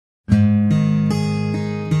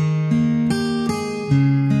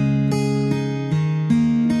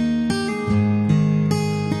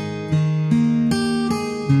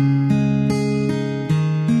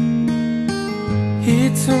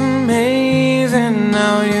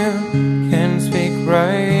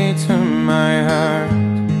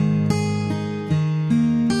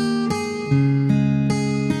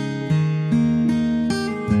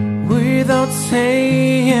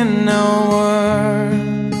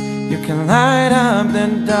can light up the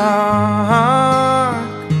dark.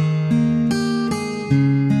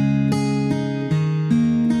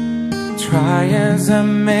 Try as I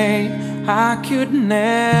may, I could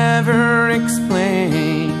never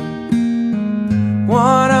explain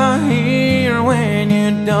what I hear when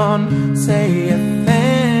you don't say a thing.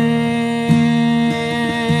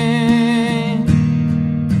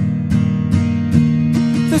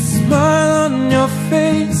 The smile on your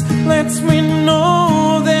face lets me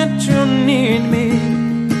know that you need me.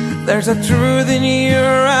 There's a truth in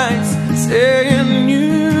your eyes saying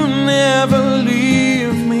you never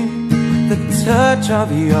leave me. The touch of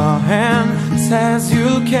your hand says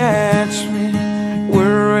you'll catch me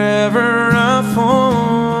wherever I fall.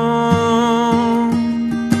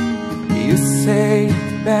 You say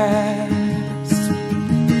it best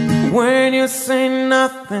when you say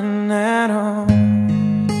nothing at all.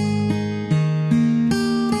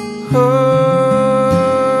 Oh,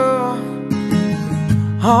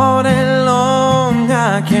 all day long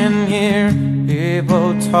I can hear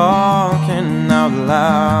people talking out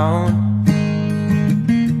loud.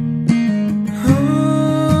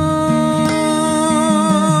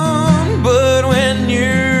 But when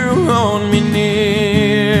you hold me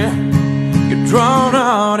near, you drown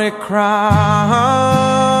out a crowd.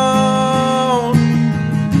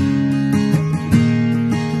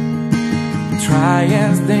 Try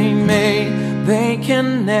as they may, they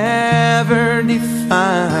can never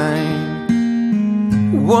define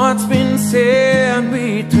what's been said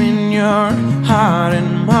between your heart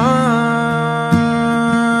and mine.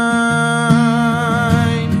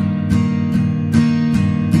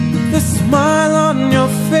 The smile on your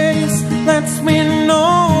face lets me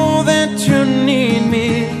know that you need me.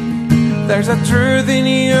 There's a truth in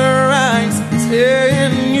your eyes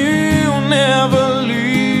saying you'll never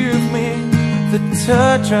leave me. The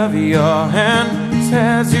touch of your hand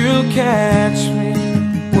says you'll catch me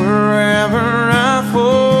wherever I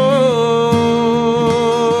fall.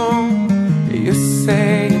 You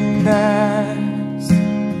say it best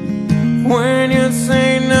when you say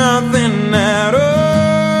nothing at all.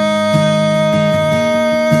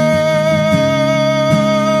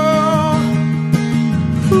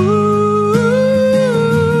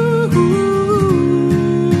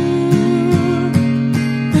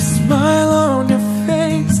 The smile on your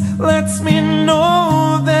face lets me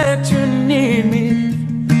know that you need me.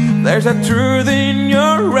 There's a truth in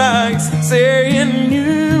your eyes saying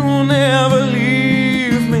you'll never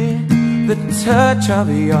leave me. The touch of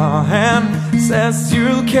your hand says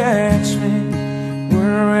you'll catch me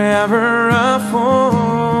wherever I fall.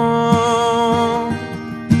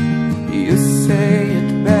 You say it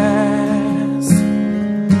best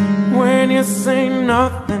when you say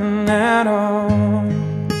nothing at all.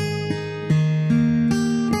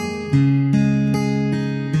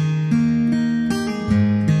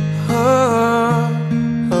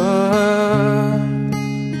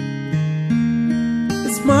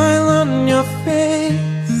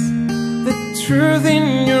 Truth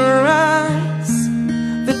in your eyes,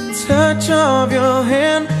 the touch of your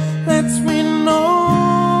hand lets me know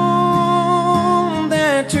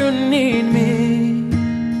that you need me.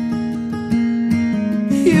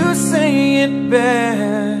 You say it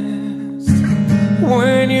best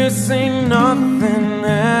when you say nothing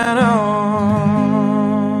at all.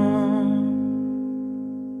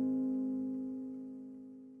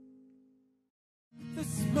 The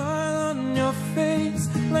smile on your face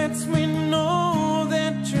lets me know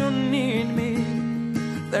that you need me.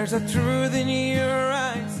 There's a truth in your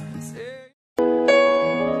eyes.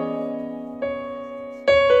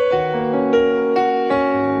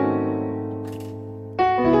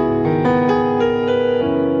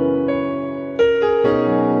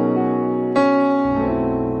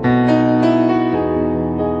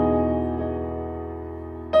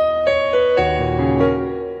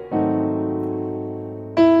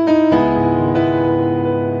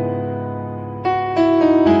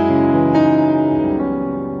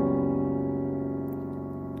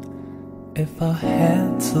 If I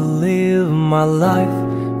had to live my life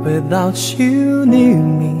without you near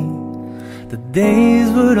me, the days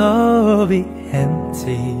would all be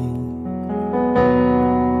empty.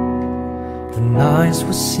 The nights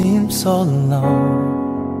would seem so long.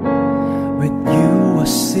 With you I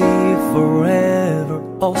see forever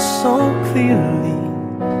oh so clearly.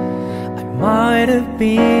 I might have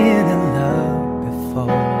been in love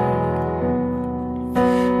before,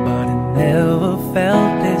 but I never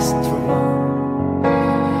felt this strong.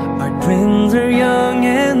 Our dreams are young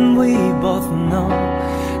and we both know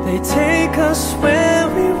they take us where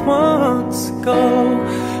we want to go.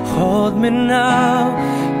 Hold me now,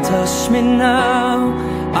 touch me now,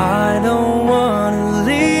 I know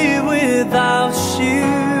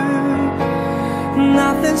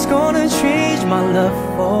gonna change my love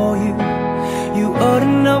for you. You ought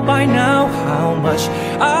to know by now how much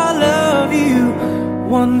I love you.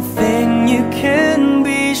 One thing you can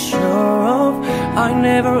be sure of, I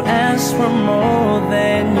never ask for more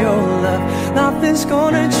than your love. Nothing's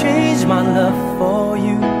gonna change my love for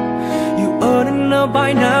you. You ought to know by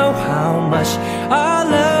now how much I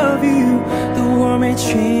love you. The world may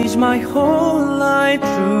change my whole life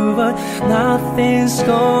through, but nothing's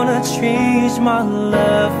gonna change my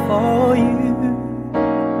love for you.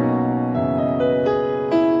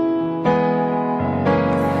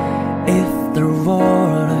 If the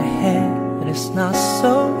road ahead is not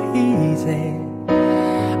so easy,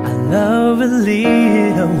 I love will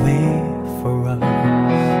lead a way for us,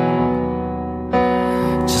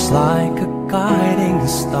 just like a guiding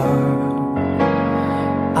star.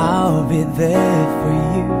 I'll be there for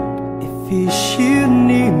you if you should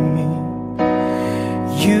need me.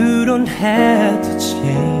 You don't have to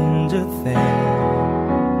change a thing.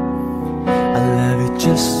 I love you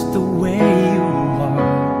just the way you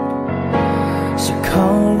are. So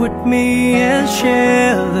come with me and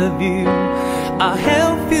share the view. I'll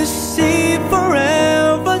help you see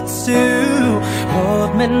forever too.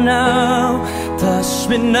 Hold me now, touch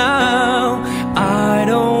me now. I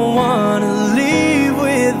don't wanna leave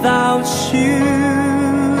without you.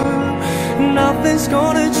 Nothing's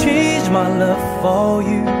gonna change my love for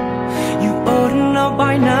you. You ought to know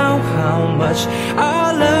by now how much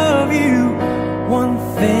I love you. One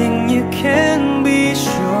thing you can be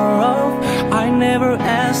sure of, I never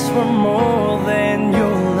ask for more than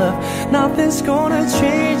your love. Nothing's gonna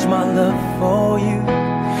change my love for you.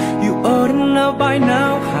 You ought to know by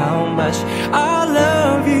now how much I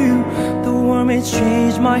love you. The world may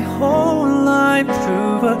change my whole life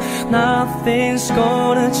through, but nothing's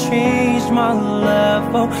gonna change my love.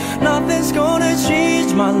 Oh, nothing's gonna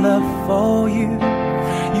change my love for you.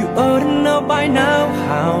 You ought to know by now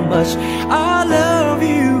how much I love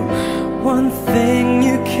you. One thing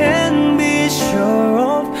you can be sure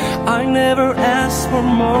of, I never ask for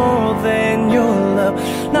more than your love.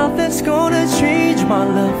 Nothing's gonna change my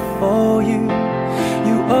love for you.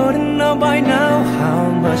 You ought to know by now how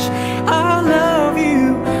much I love you.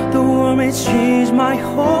 The world may change my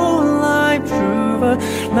whole life through, but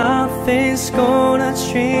nothing's gonna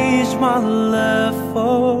change my love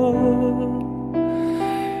for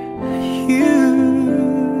you.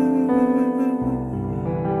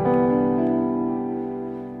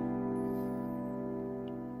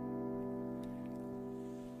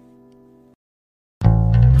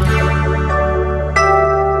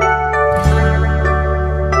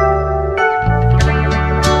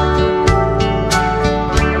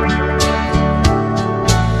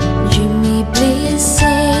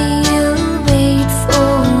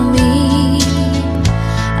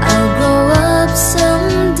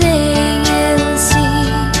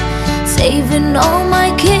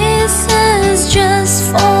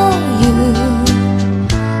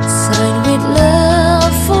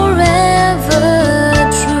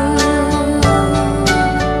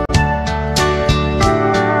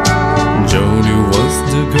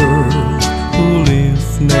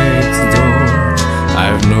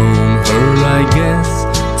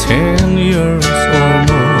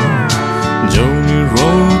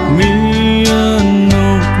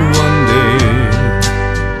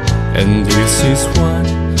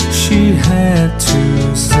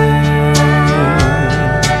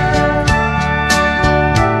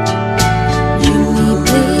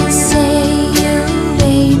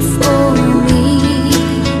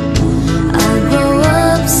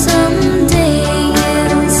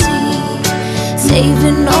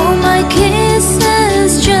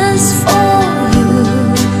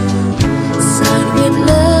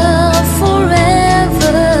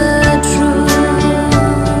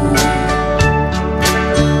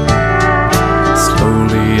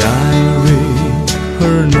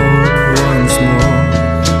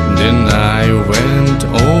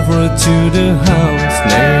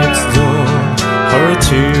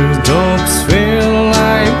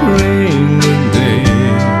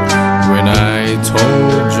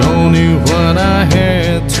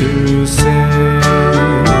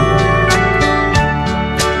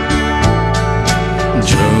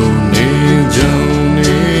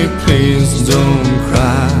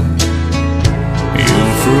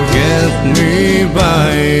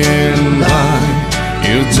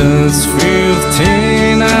 Just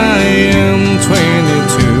 15, I am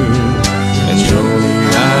 22, and Joey,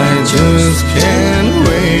 I just can't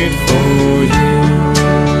wait for you.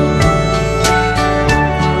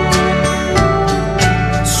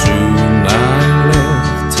 Soon I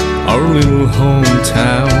left our little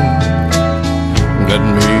hometown, got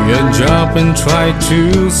me a job and tried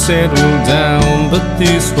to settle down, but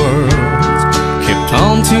these words kept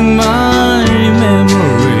haunting my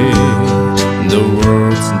memory. The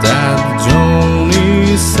words that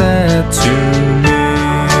Johnny said to me.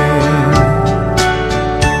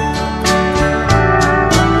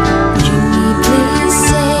 Jimmy, please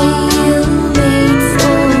say you'll wait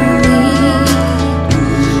for me.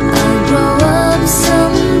 I'll grow up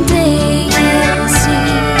someday, you'll see.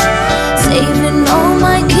 Saving all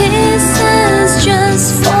my kisses just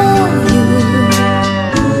for you.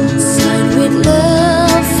 Signed with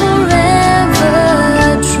love forever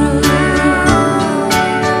true.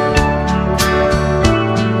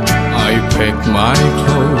 I packed my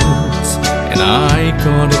clothes and I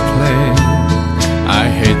got a plan. I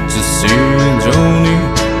had to see Johnny,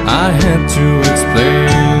 I had to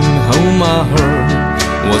explain how my heart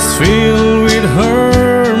was filled with her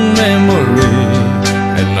memory,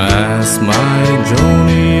 and asked my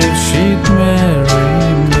Johnny if she'd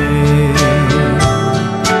marry me.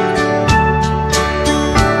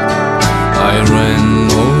 I ran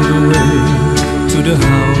all the way to the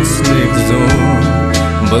house next door,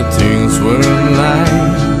 but things weren't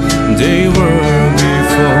like they were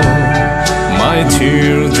before. My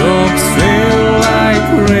teardrops fell like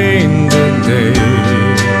rain that day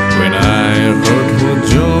when I heard what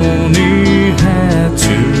Johnny had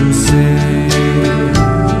to say.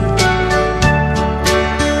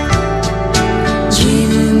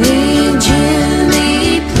 Jimmy, Jimmy,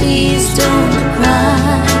 please don't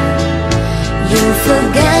cry. You'll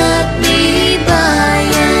forget me by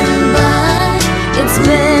and by. It's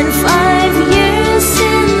been 5 years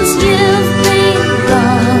since you've been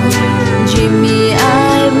gone. Jimmy, I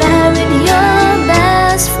married your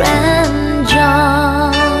best friend John.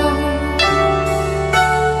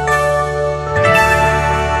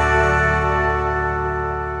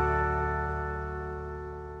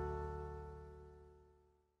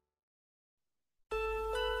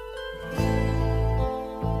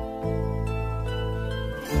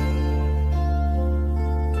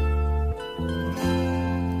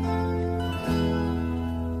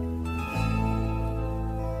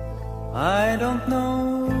 I don't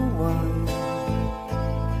know why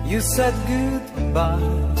you said goodbye.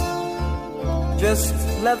 Just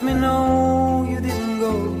let me know you didn't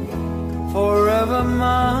go forever,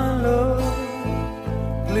 my love.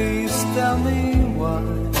 Please tell me why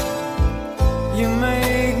you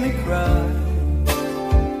make me cry.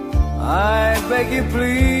 I beg you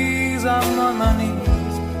please, I'm on my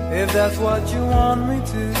knees if that's what you want me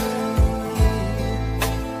to.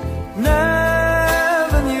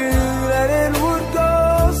 Never knew that it would go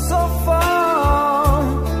so far.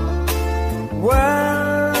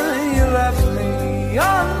 When you left me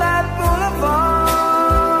on that boulevard,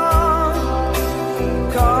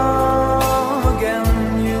 come again,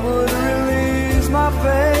 you would release my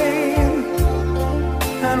pain,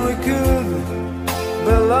 and we could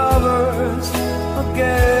be lovers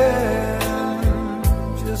again.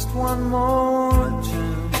 Just one more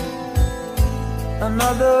chance,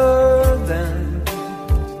 another dance,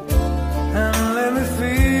 and let me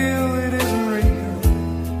feel it isn't real,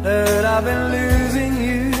 that I've been losing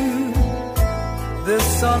you. The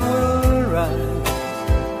sun will rise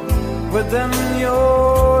within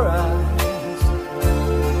your eyes.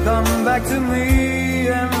 Come back to me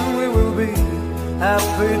and we will be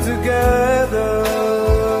happy together.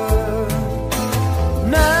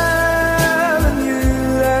 Never knew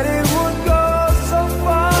that it would go so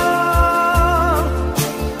far.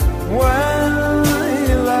 When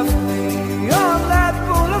you left me on that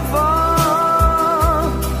boulevard,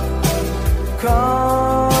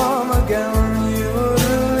 come again, you would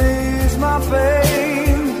release my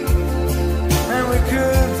pain, and we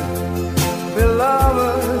could be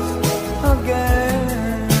lovers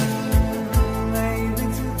again. Maybe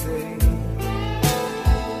today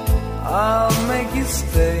I'll make you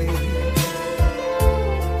stay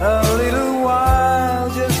a little while,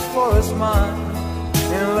 just for a smile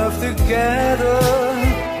and love together.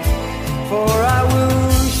 For I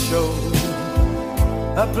will show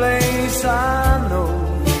a place I know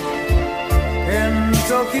in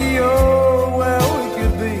Tokyo where we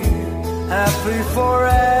could be happy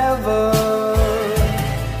forever.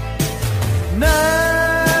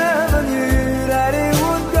 Never knew that it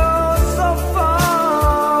would go so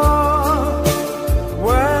far.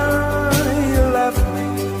 When you left me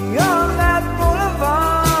on that boulevard,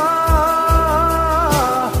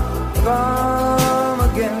 come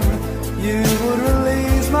again, you would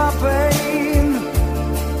release my pain,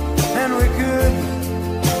 and we could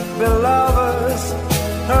be lovers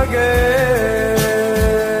again.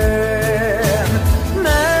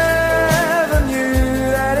 Never knew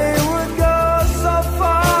that it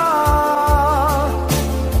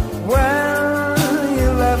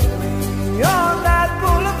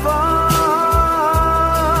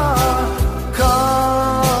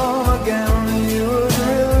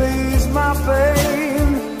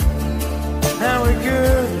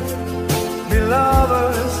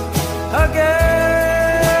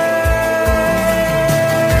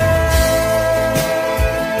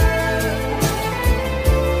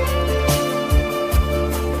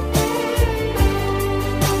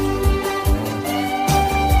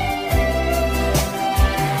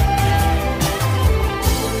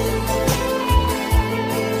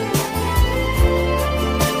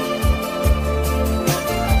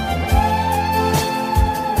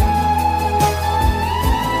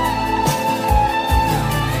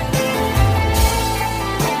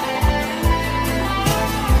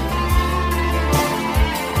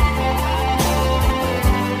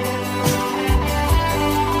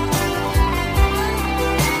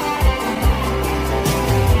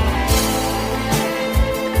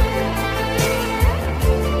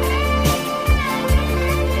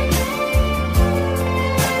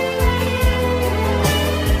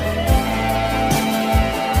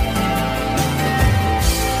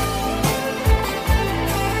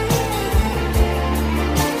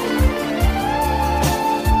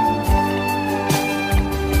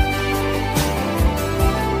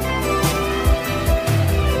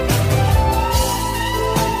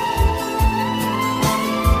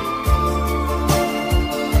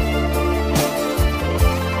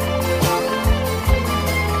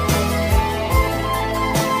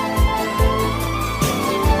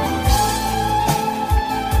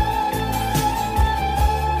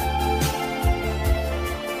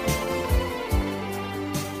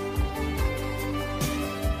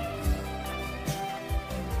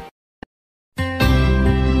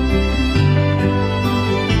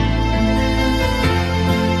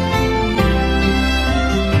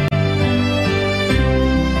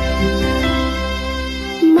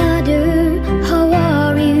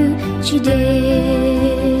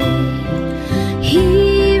today.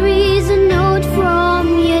 Here is a note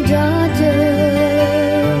from your daughter.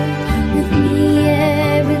 With me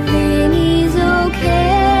everything is okay.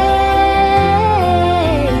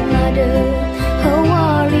 Mother, how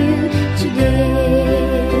are you today?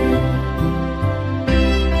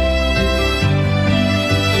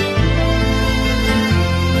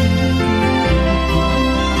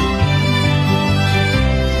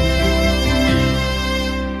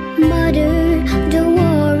 Mother,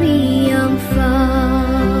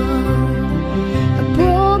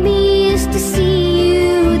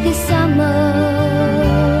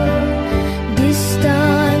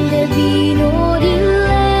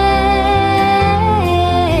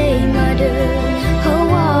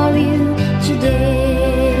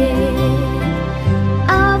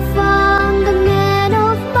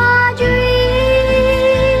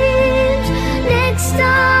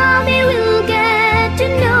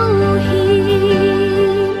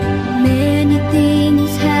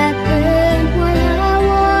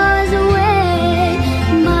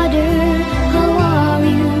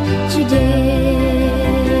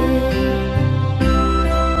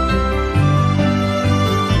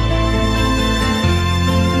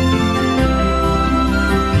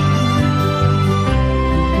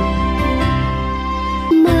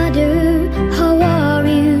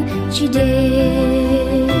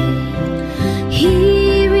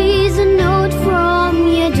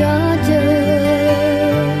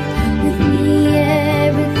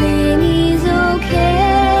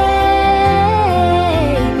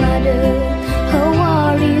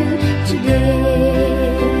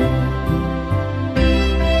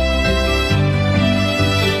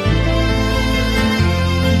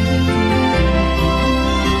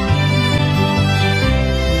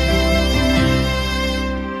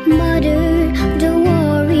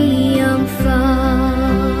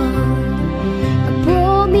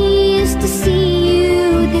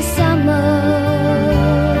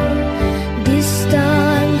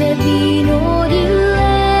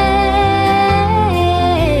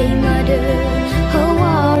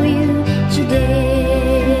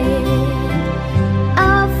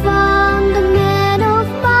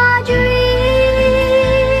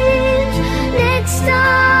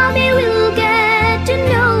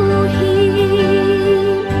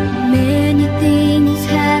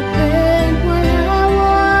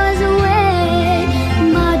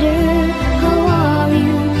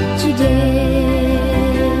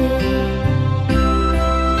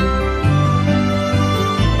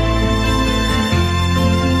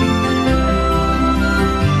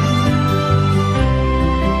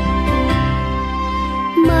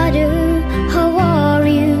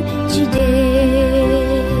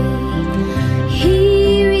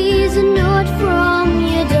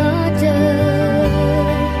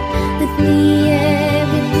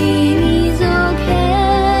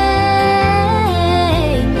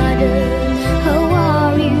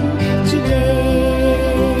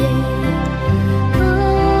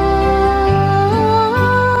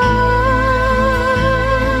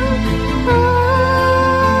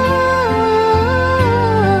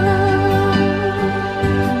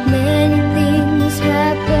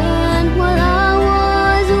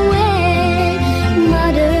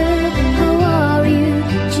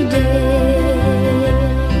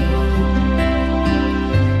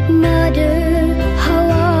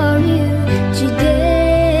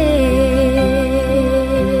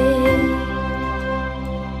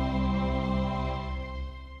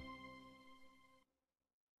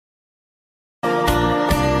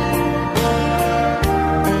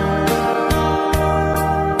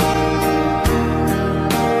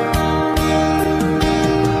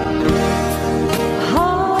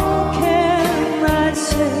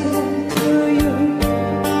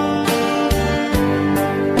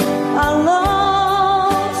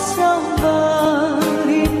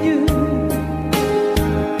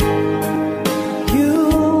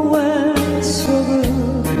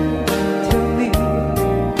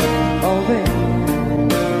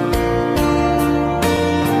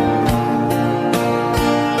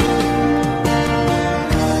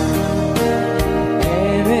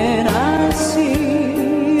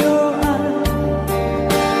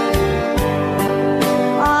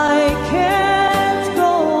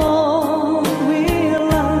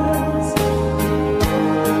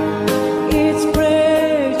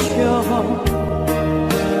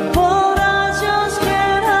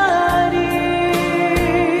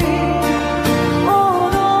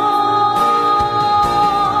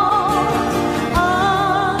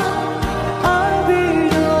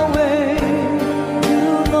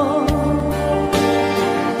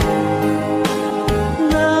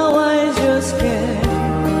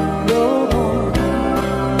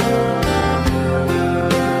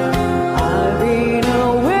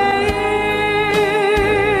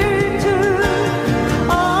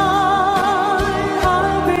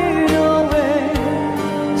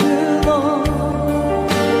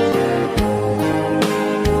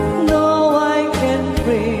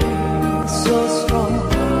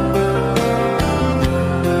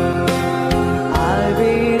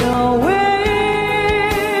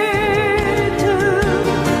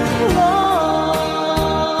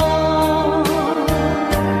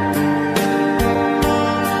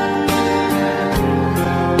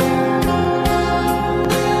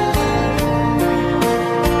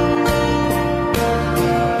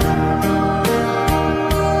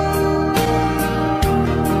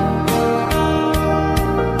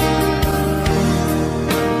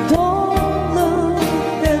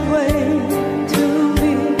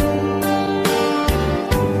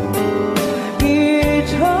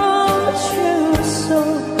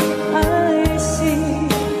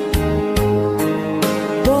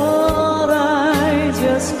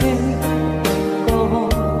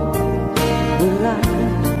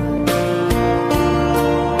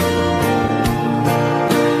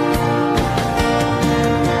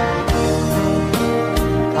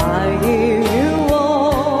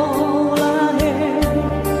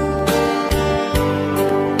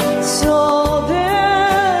 So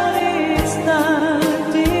there is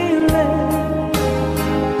not delay.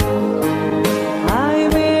 I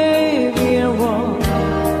may be wrong,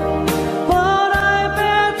 but I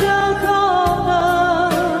better call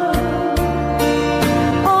her.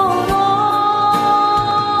 Oh no,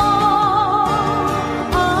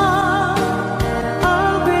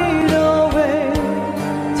 I'll be away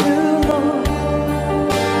too long.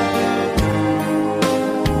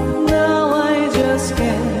 Now I just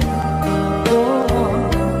can't go on.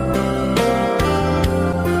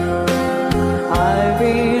 I've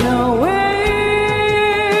been away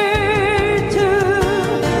too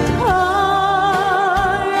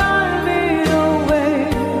high. I've been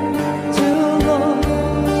away too long.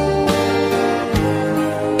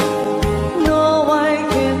 No, I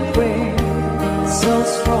can't wait so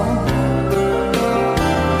strong.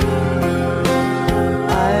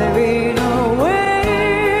 I've been away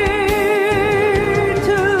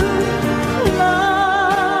too la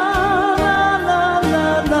la la la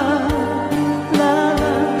la la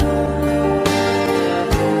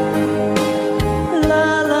la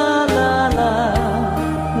la la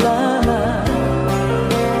la la.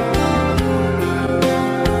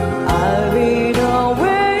 I've been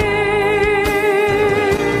away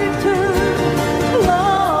too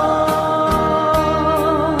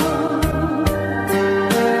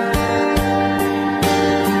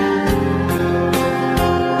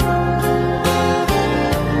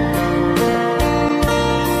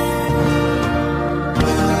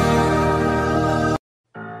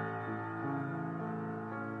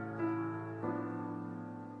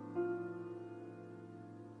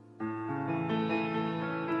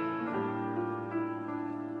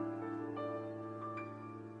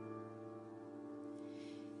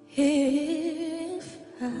If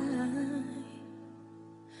I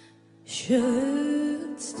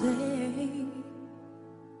should stay,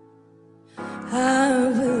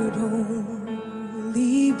 I would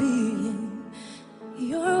only be in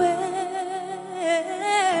your way.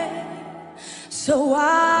 So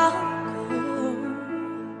I'll go,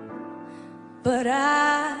 but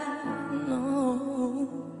I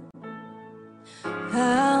know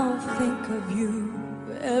I'll think of you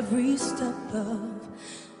every step of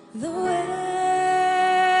the way.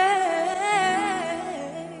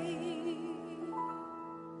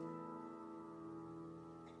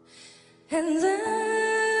 And I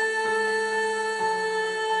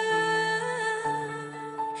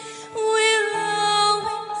will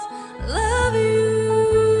always love you.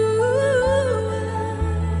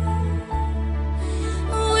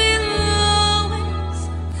 Will always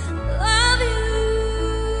love you.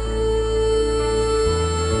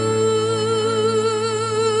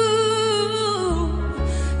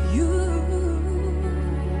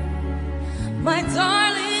 My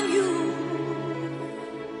darling, you.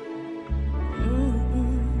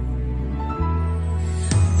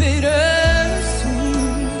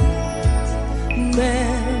 Bittersweet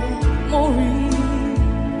memories,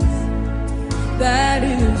 that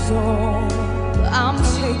is all I'm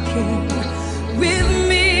taking with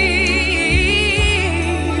me.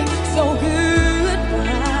 So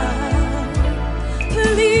goodbye,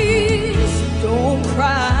 please don't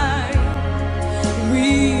cry.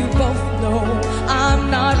 We both know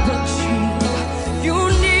I'm not what you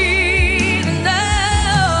need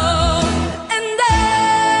now. And I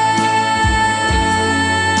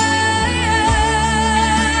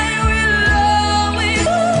will always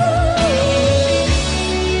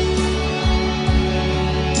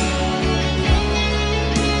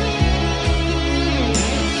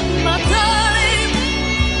my darling,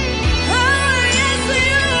 oh yes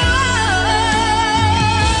you are,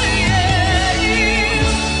 yeah.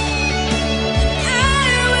 I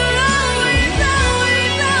will always,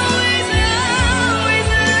 always, always,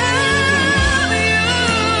 always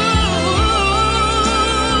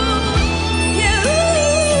love you. Yeah.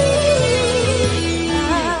 I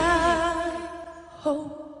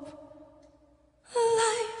hope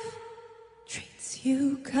life treats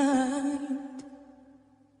you kind,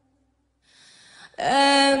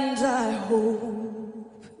 and I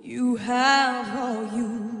hope you have all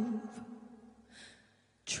you've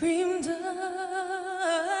dreamed of.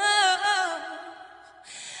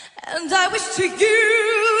 And I wish to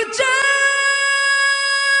you joy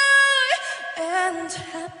and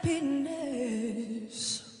happiness.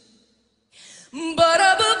 But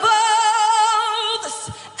above all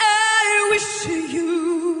this, I wish to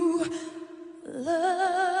you love.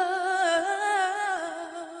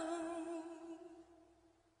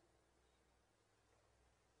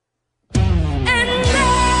 And I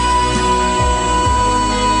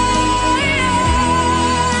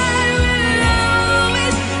will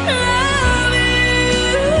always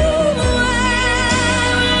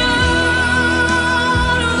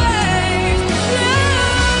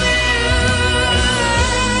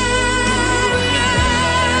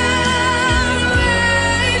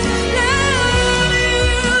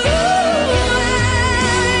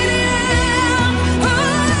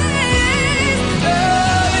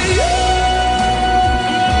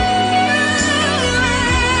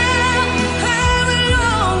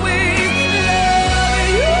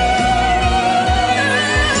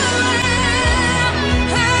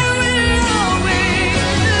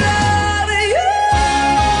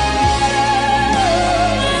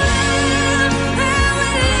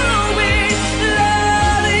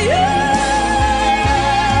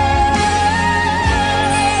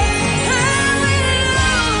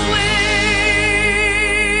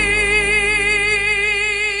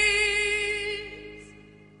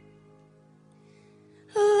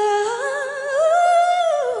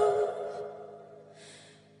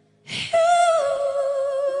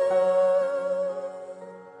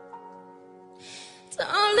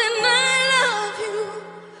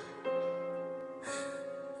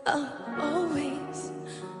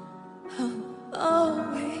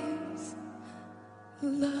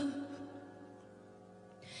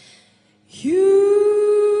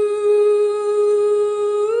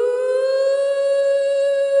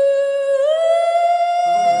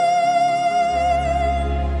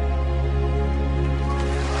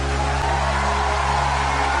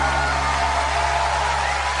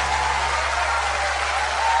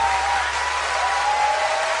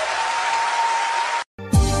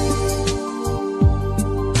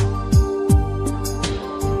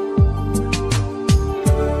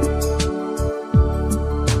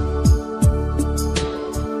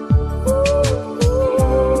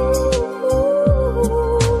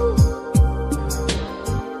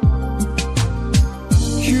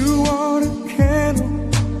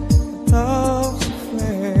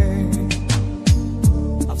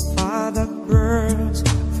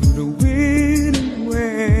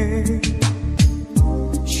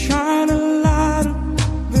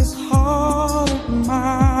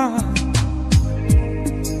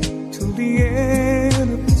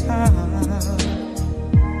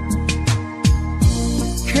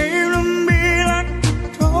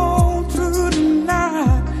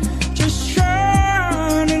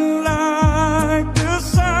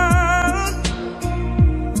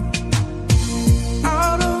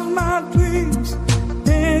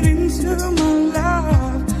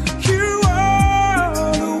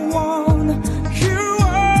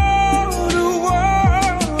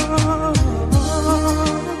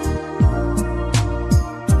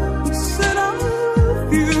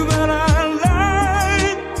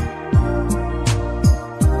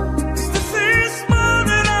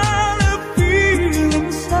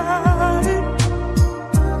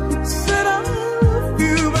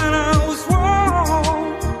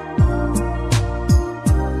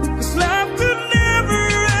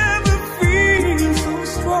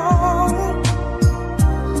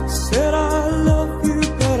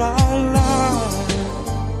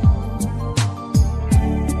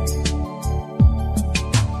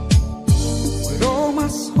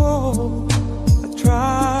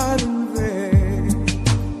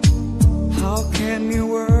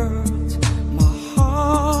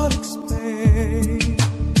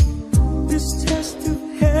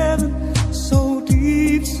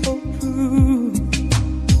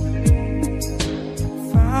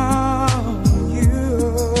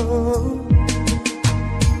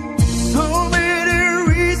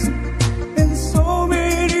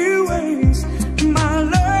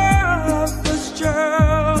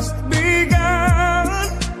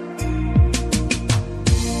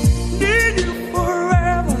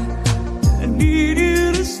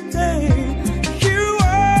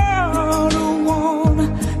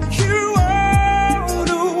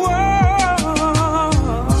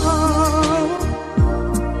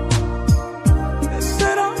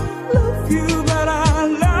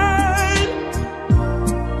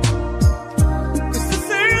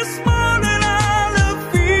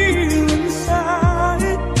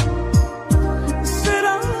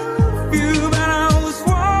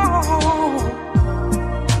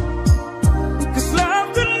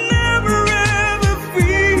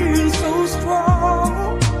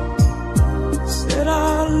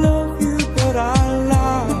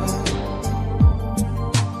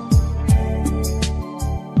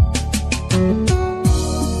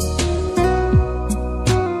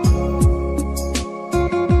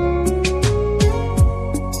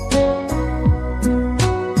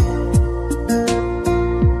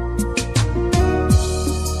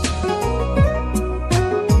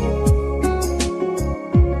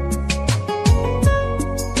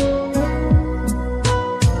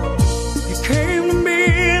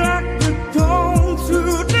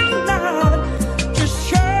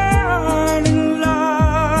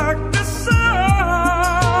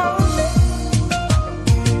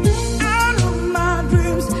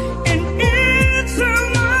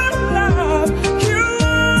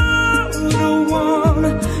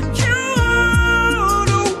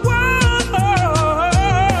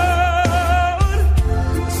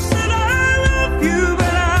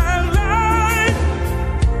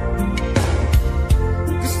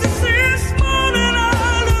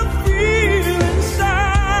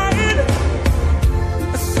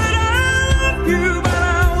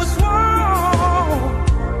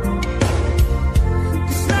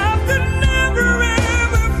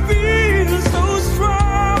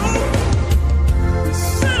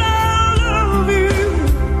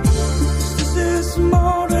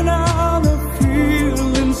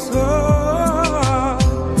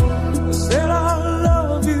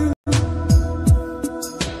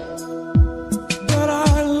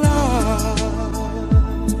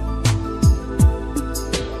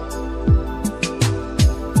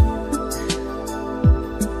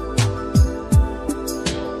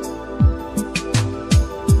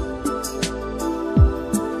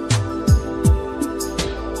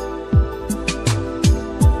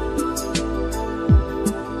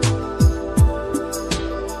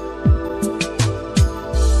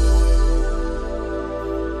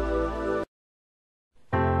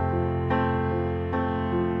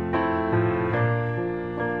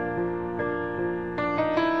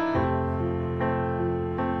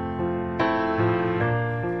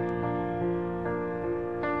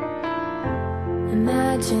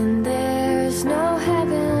Imagine there's no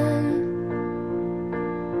heaven.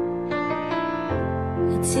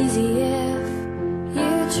 It's easy if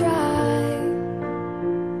you try.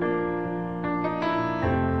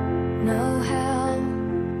 No hell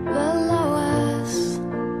below us.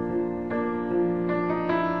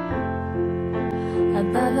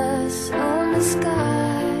 Above us on the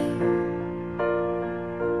sky.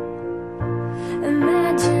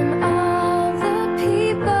 Imagine all the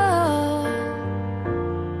people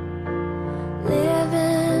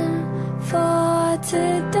living for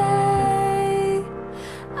today.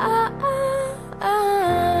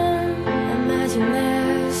 Imagine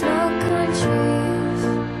there's no countries.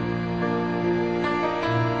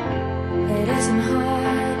 It isn't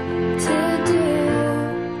hard to do.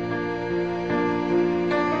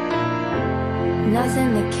 Nothing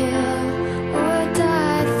to kill or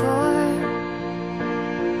die for.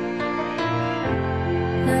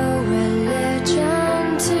 No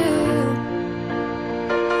religion too.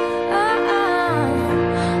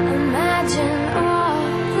 Imagine all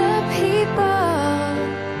the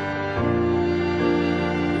people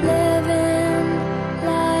living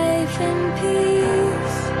life in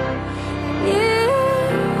peace.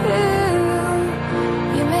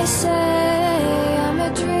 You may say I'm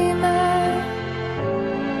a dreamer,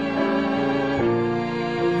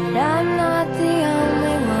 but I'm not the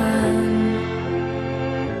only one.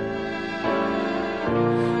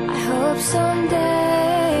 I hope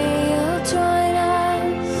someday you'll join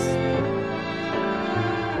us,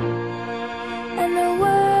 and the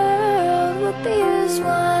world will be as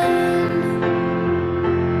one.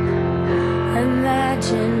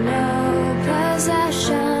 Imagine no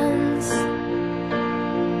possessions.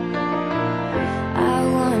 I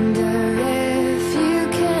wonder if you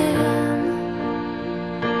can.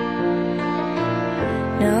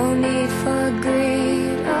 No need for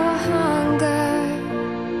greed or hunger.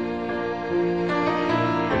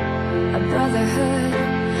 A brotherhood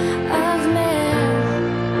of men.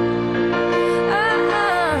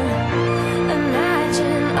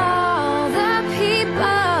 Imagine all the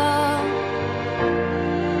people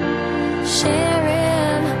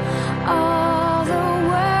sharing all the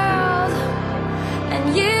world. And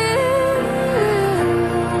you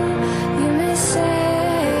may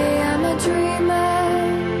say I'm a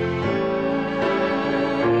dreamer,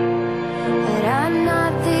 but I'm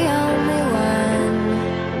not the only one.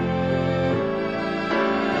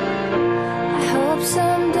 I hope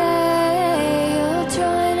someday you'll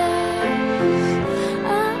join us,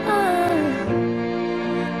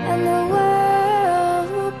 and the world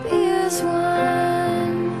will be as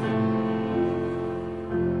one.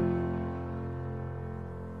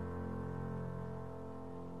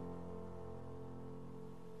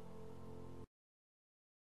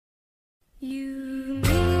 You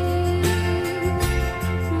mean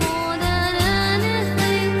more than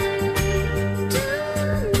anything to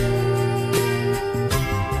me.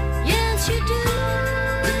 Yes, you do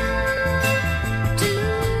to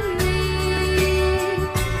me.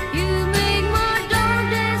 You make my dark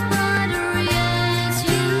days brighter. Yes,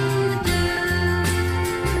 you do.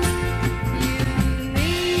 You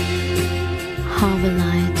mean Harbor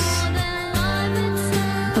lights, more than life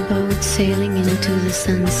itself. a boat sailing into the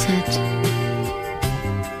sunset.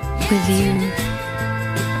 With you,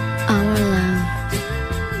 our love,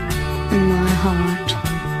 in my heart.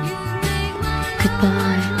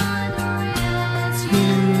 Goodbye,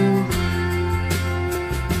 mon amour.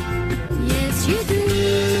 Yes, you do.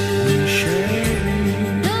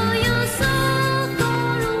 Though you're so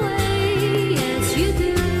far away. Yes, you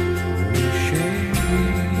do.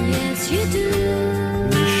 Yes, you do.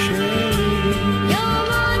 You're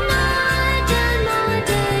my night and my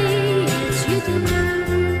day. Yes, you do.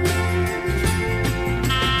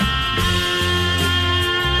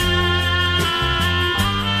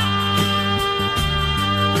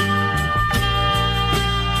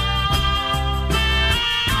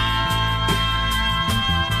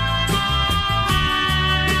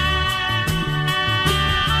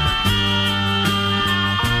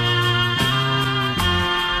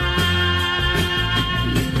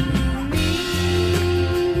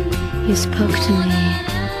 You spoke to me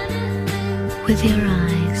with your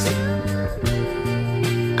eyes.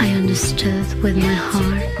 I understood with my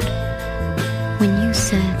heart when you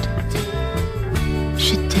said,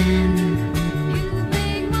 Je t'aime,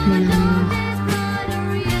 mon amour.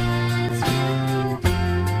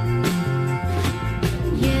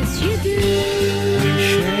 Yes, you do.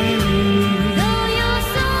 Though you're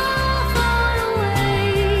so far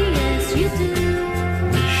away. Yes, you do.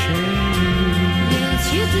 Yes,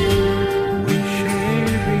 you do.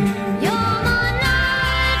 You're my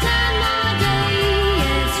night and my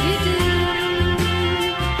day.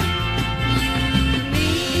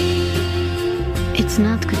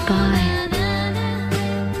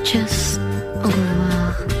 just au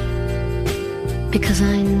revoir, because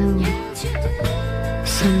I know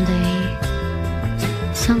someday,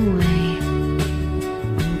 some way,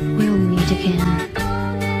 we'll meet again.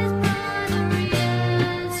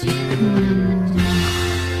 Mon amour.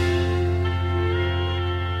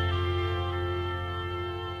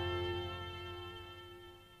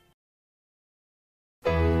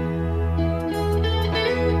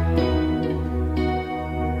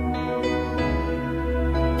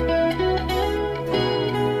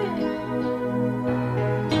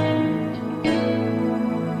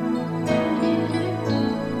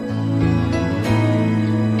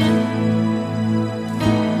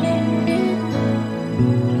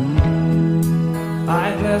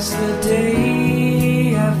 The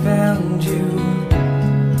day I found you,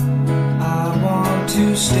 I want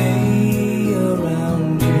to stay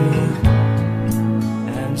around you,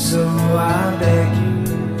 and so I beg you,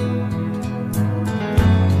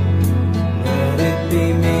 let it be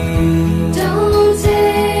me. Don't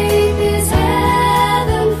take this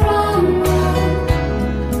heaven from one,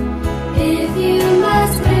 if you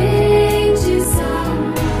must cling to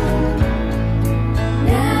someone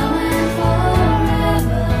now and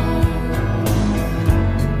forever.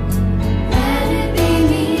 Let it be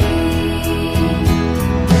me.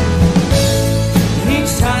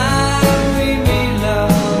 Each time we meet,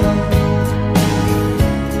 love,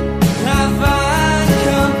 I find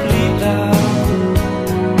complete love.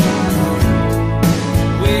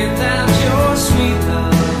 Without your sweet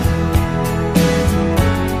love,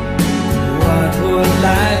 what would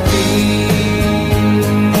life be?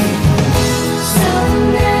 So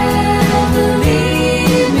never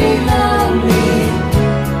leave me lonely.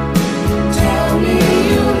 Tell me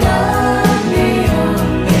you love me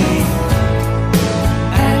only,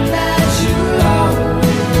 and that you'll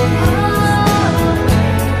always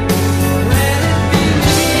Let it be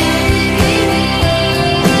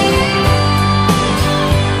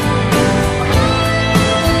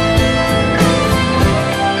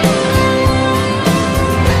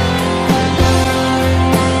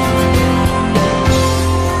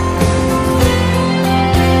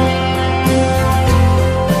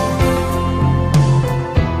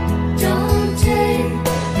Don't take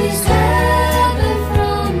this heaven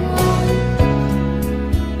from one,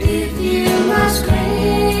 if you must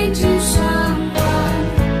cling to someone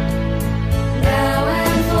now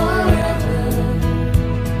and forever.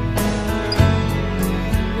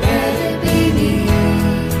 Let it be me.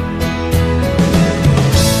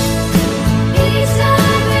 Each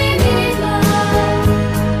time we meet, love,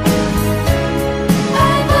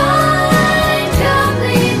 I find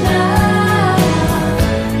complete love.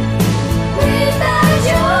 Without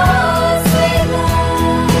your sweet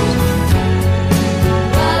love,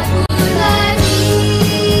 what would I be?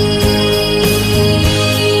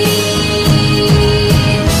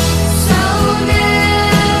 So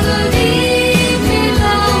never leave me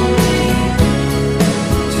lonely.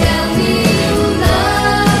 Tell me you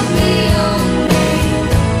love me only,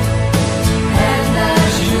 and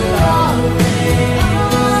that you'll always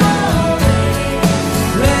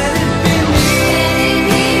Let it be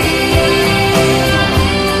me.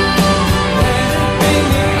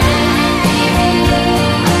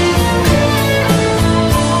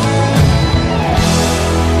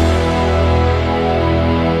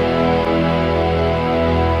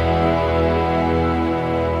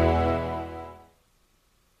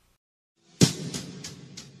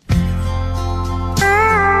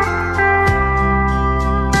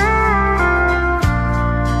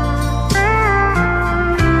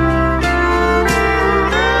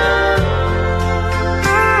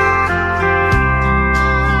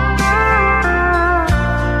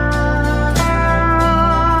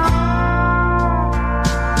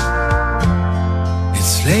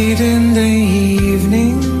 It's late in the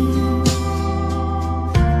evening.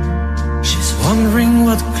 She's wondering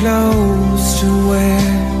what clothes to wear.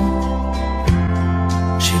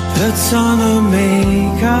 She puts on her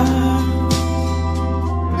makeup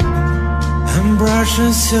and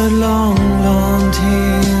brushes her long blonde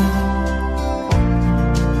hair.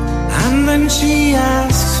 And then she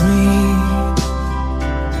asks me,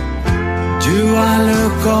 do I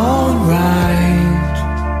look alright?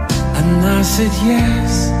 And I said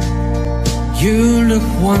yes, you look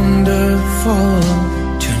wonderful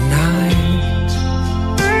tonight.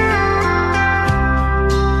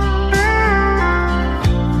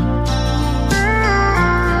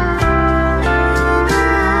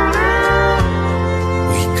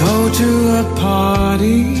 We go to a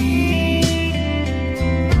party,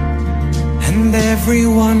 and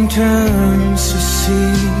everyone turns to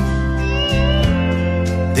see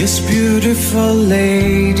this beautiful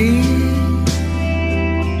lady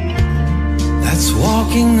that's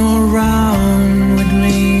walking around with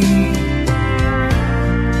me.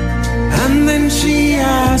 And then she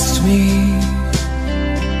asked me,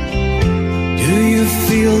 do you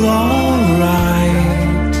feel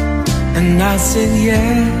alright? And I said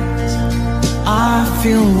yes, I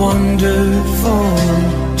feel wonderful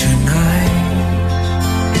tonight.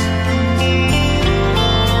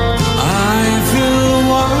 I feel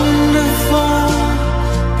wonderful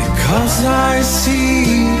because I see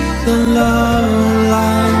the love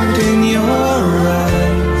light in your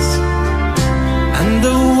eyes, and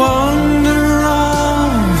the wonder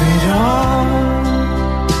of it all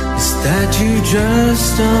is that you just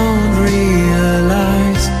don't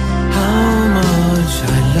realize how much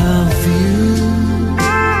I love you.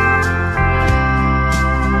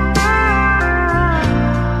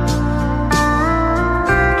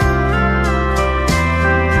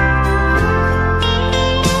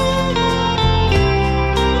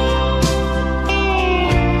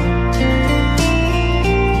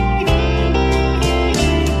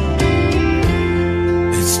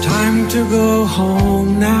 To go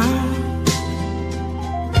home now,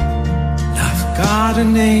 I've got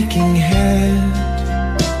an aching head,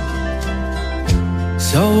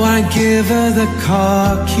 so I give her the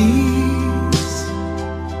car keys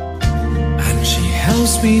and she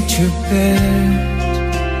helps me to bed.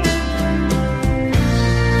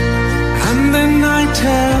 And then I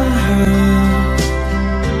tell her,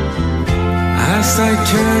 as I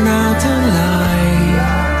turn out the light,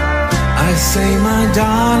 I say, my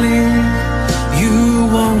darling, you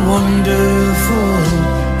are wonderful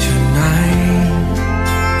tonight.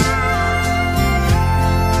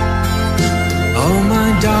 Oh, my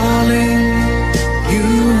darling, you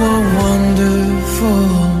are wonderful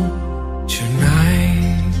tonight.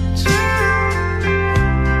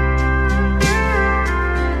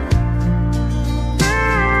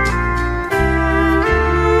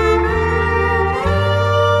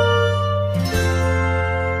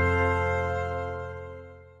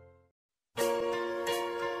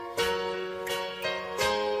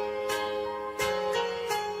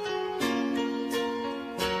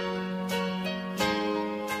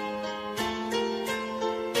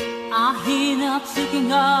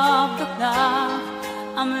 Ticking of the clock,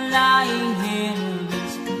 I'm lying in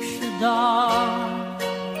this picture dark.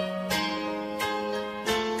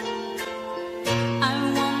 I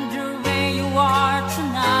wonder where you are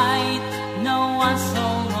tonight. No one so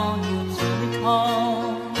long you to be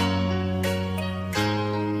home.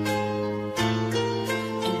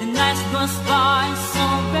 And the night goes by so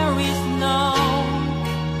very slow.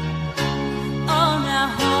 Oh, I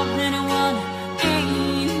hope anyone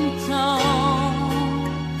ain't told.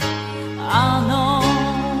 I know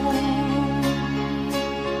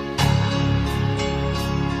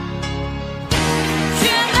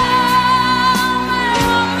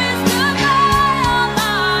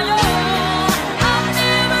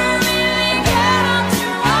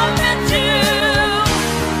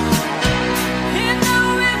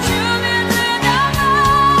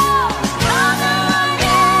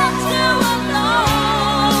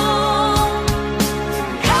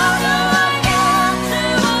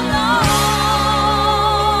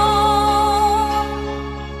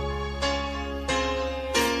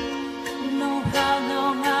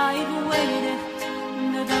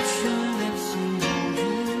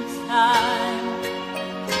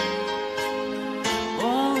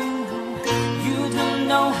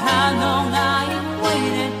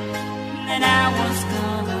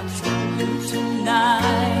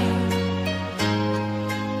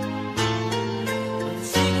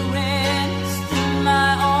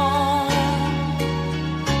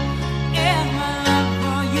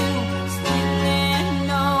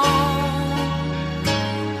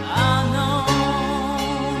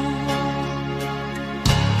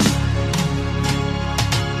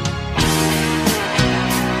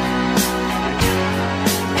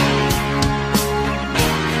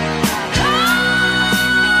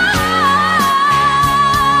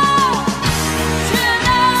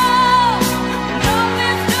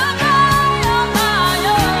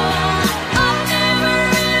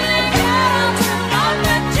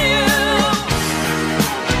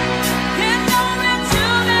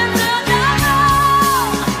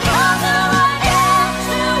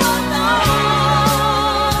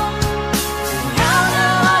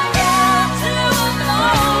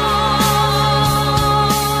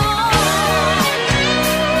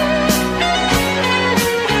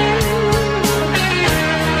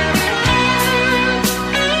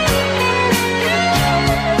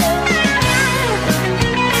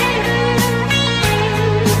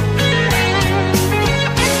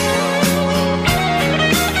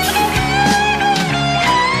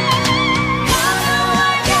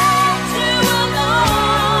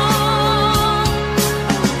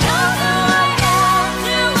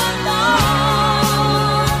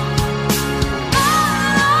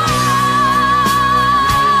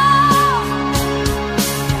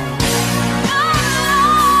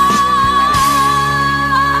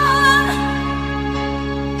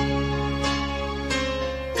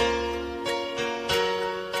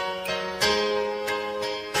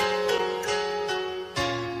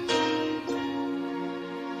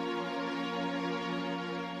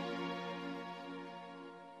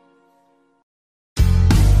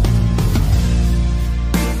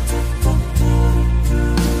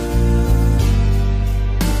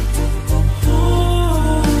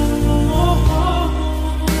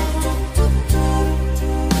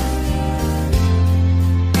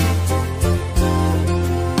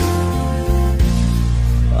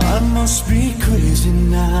must be crazy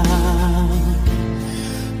now.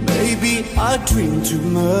 Maybe I drink too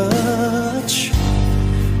much,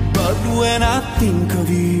 but when I think of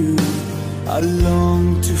you, I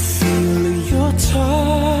long to feel your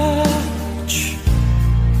touch,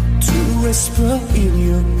 to whisper in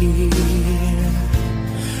your ear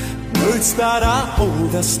words that are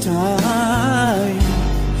old as time,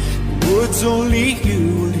 words only you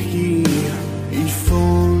will hear. If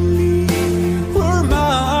only you were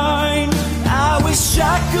mine. I wish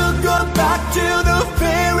I could go back to the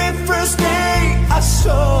very first day I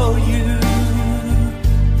saw you.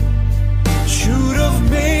 Should have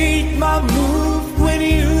made my move when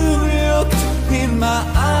you looked in my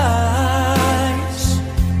eyes.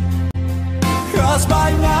 'Cause by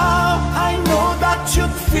now I know that you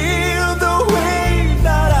feel the way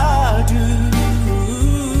that I do,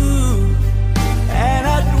 and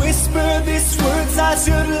I'd whisper these words as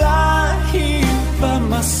you lie here by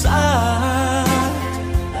my side.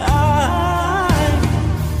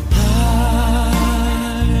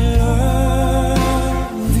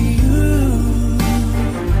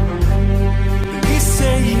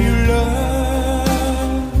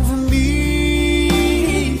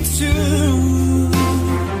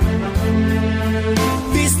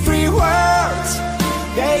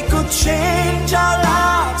 Change our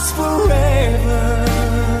lives forever,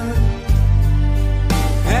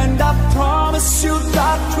 and I promise you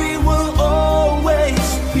that we will always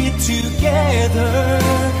be together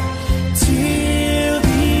till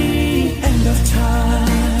the end of time.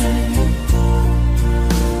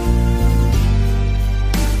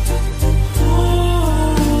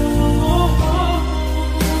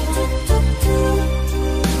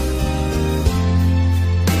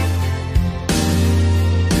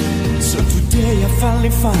 I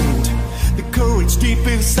finally find the courage deep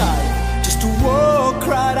inside just to walk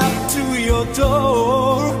right up to your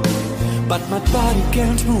door. But my body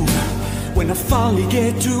can't move when I finally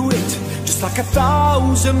get to it, just like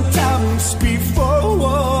 1,000 times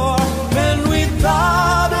before. And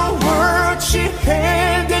without a word she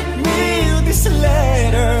handed me this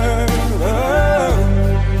letter,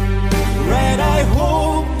 and I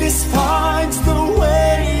hope this finds the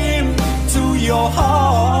way into your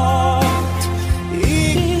heart.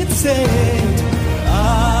 Said, I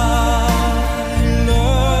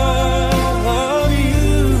love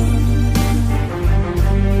you.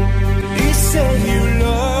 He said you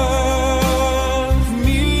love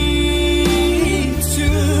me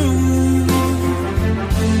too.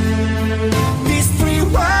 These 3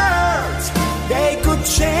 words, they could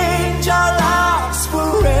change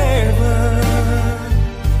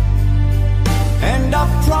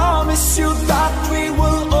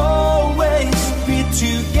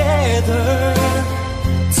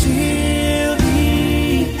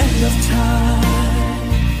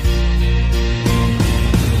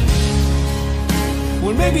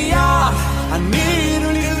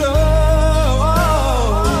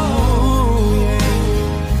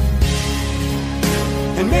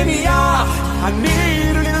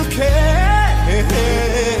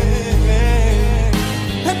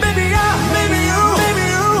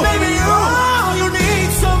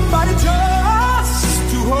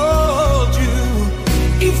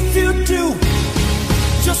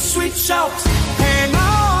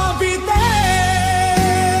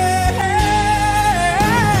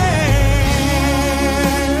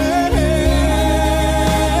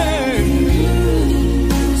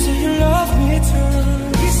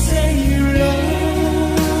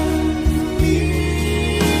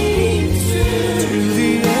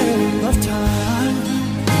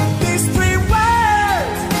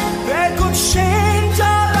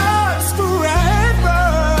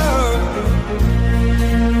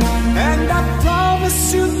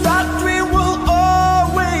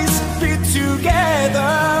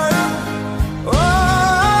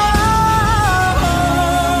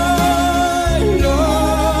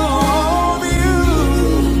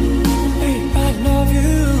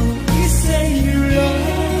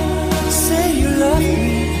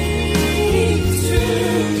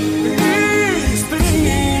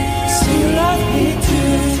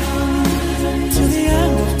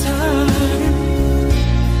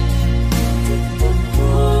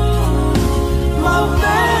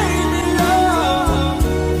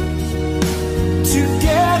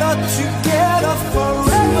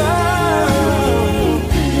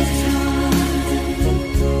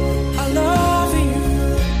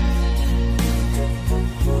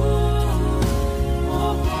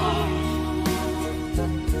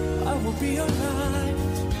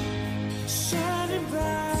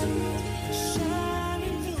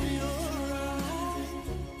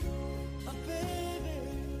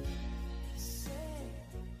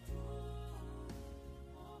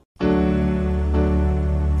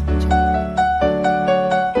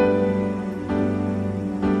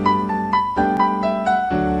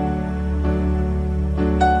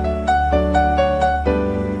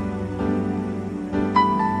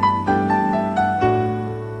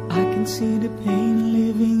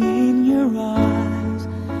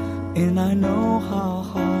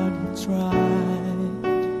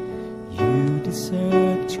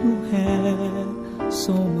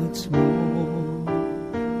so much more.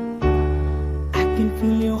 I can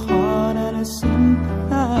feel your heart and I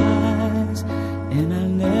sympathize, and I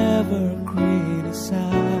never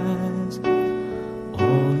criticize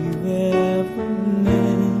all you've ever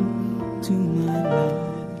meant to my life.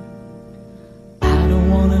 I don't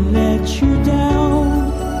wanna let you down,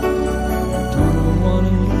 don't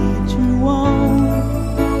wanna lead you on.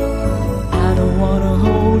 I don't wanna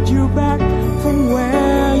hold you back from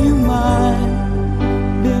where you might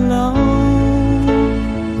belong.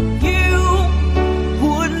 You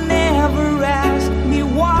would never ask me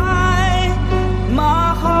why my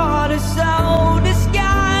heart is so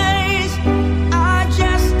disguised. I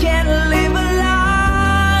just can't live a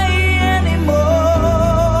lie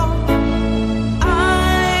anymore.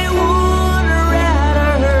 I would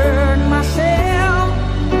rather hurt myself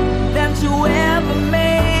than to ever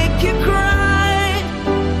make you cry.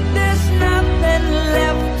 There's nothing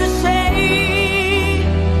left to say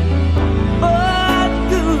but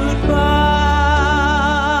goodbye.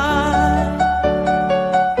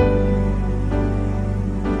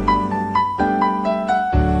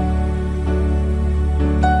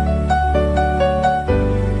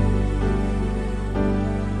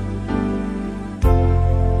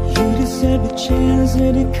 You deserve a chance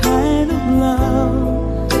at a kind of love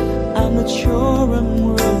I'm not sure I'm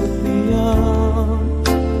worthy of.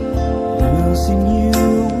 Losing you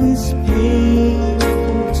is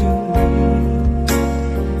painful to me.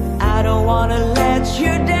 I don't wanna let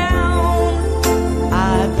you down,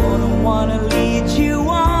 I don't wanna lead you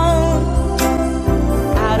on.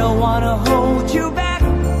 I don't wanna hold you back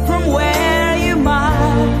from where you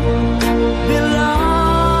might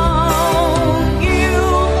belong. You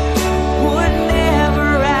would never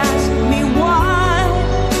ask me why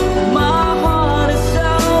my heart is so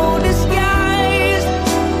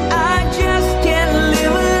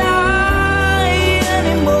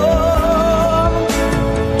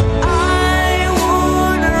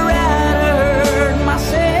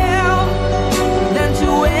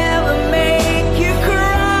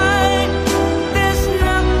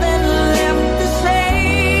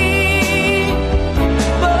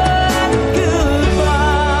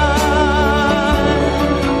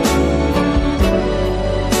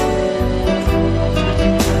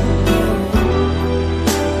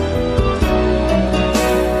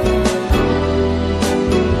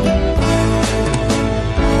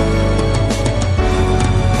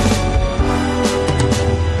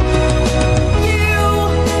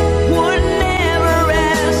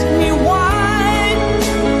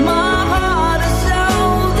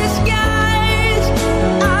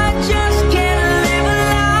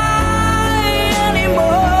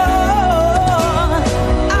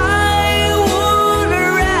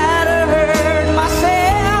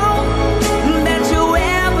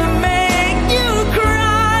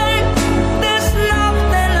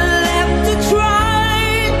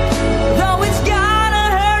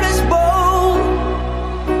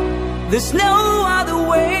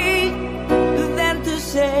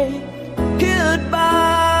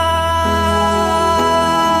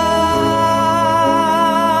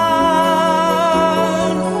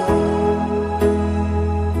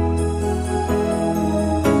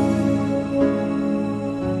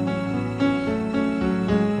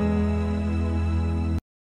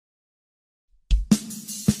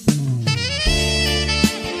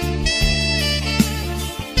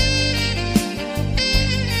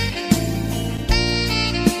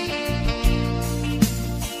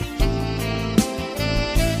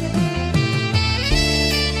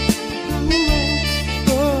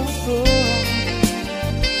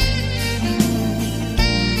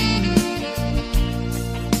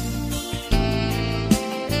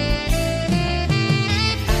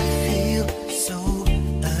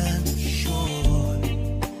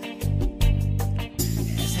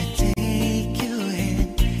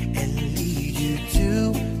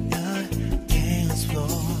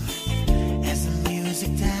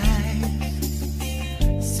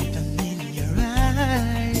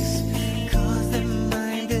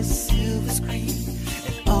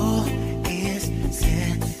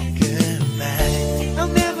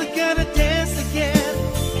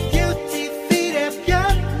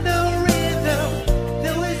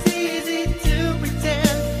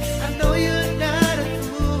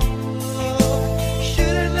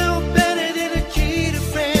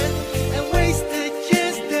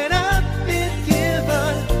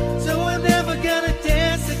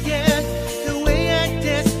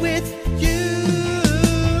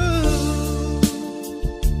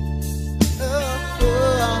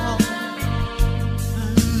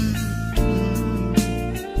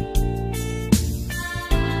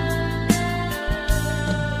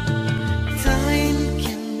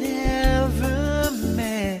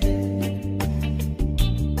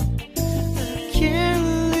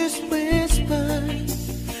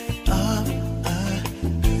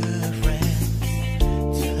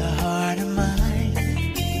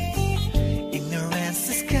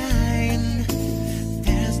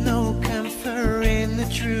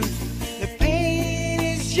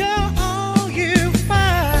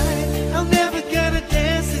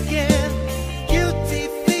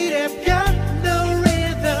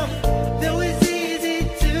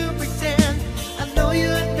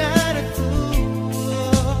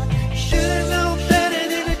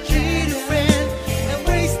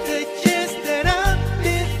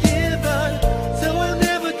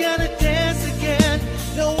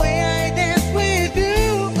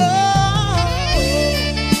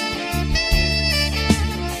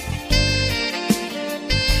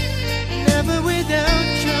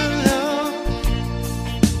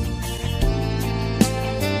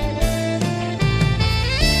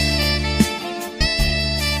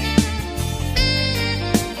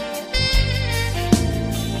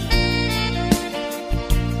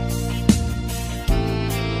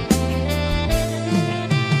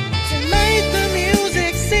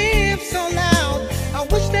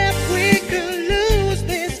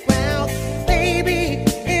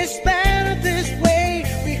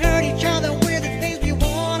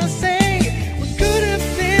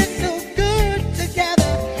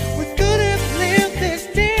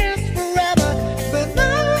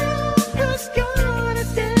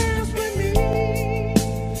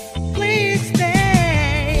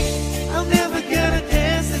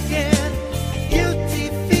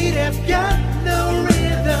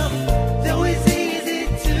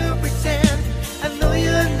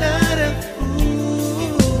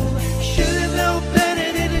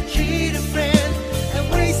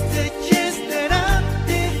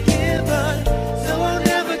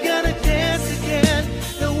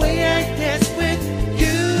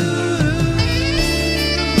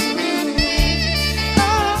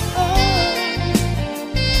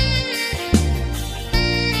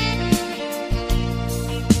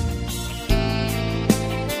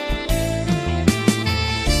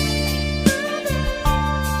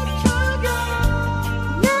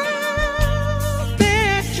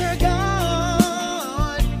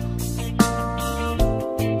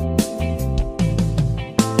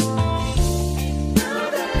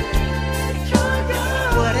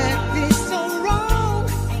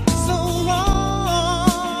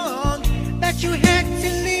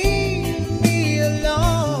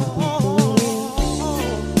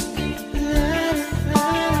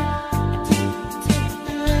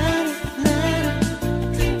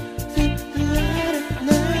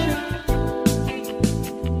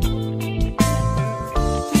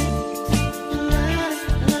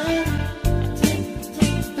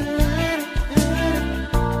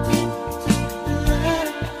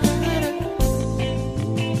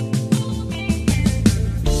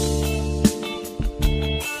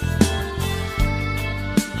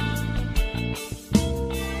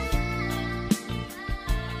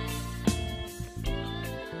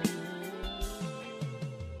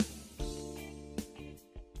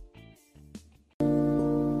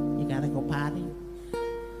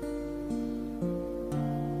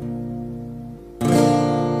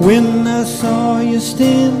when I saw you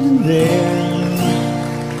standing there.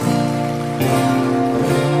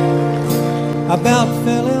 I about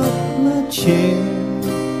fell out my chair.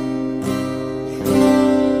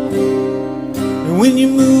 And when you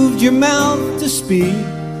moved your mouth to speak,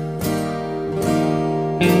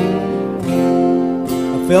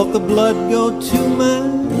 I felt the blood go to my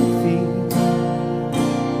feet.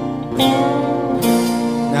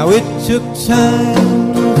 Now it took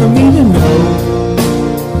time for me to know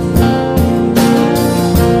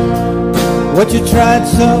what you tried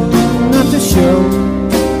so not to show,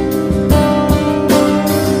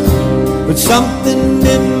 but something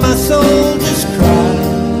in my soul just cried.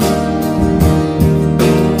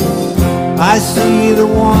 I see the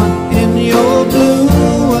one in your blue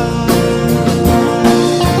eyes.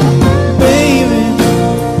 Baby,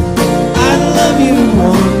 I'd love you to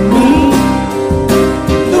want me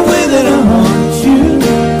the way that I want you,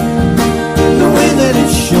 the way that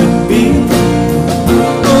it should be.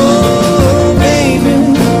 Oh, baby,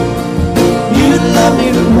 you'd love me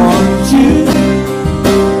to want you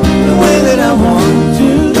the way that I want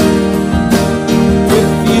to, if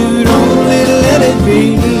you'd only let it be.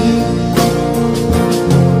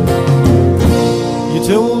 You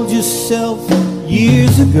told yourself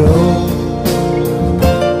years ago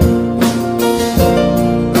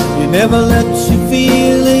you never let your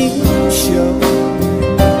feelings show.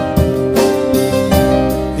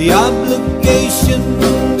 The obligation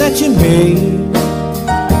that you made